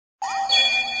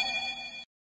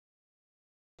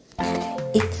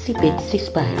Itsy Bitsy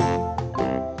Spider.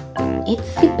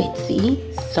 Itsy Bitsy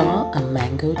saw a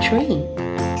mango tree.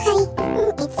 Hi,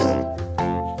 Itsy.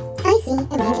 I see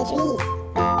a mango tree.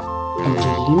 And do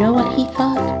you know what he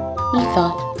thought? He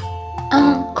thought,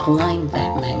 I'll climb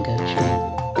that mango tree.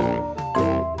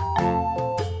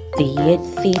 The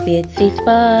Itsy Bitsy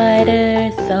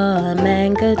Spider saw a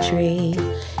mango tree.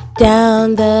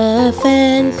 Down the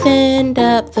fence and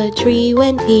up the tree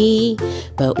went he.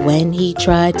 But when he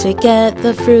tried to get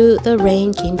the fruit, the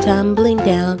rain came tumbling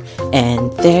down.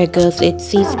 And there goes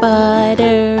Itsy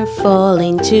Spider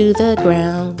falling to the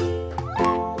ground.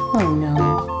 Oh no.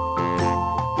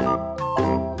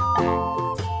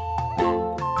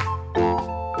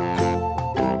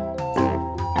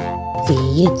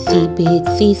 The Itsy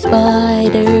Bitsy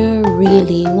Spider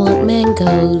really want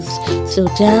mangoes, so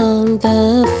down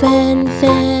the fence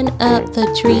and up the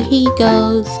tree he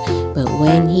goes. But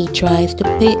when he tries to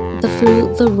pick the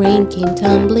fruit, the rain came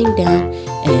tumbling down,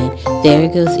 and there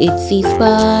goes Itsy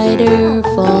Spider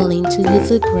falling to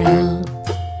the ground.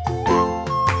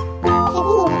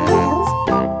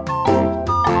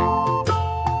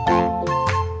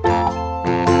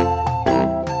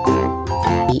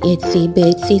 The Itsy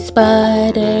Bitsy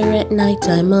Spider at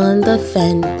nighttime on the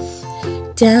fence.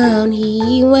 Down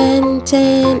he went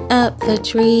and up the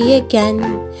tree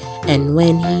again. And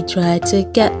when he tried to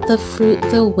get the fruit,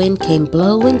 the wind came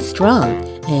blowing strong.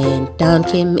 And down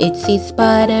came Itsy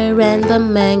Spider and the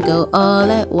mango all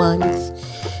at once.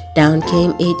 Down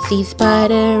came Itsy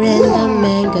Spider and the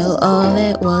mango all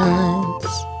at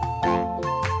once.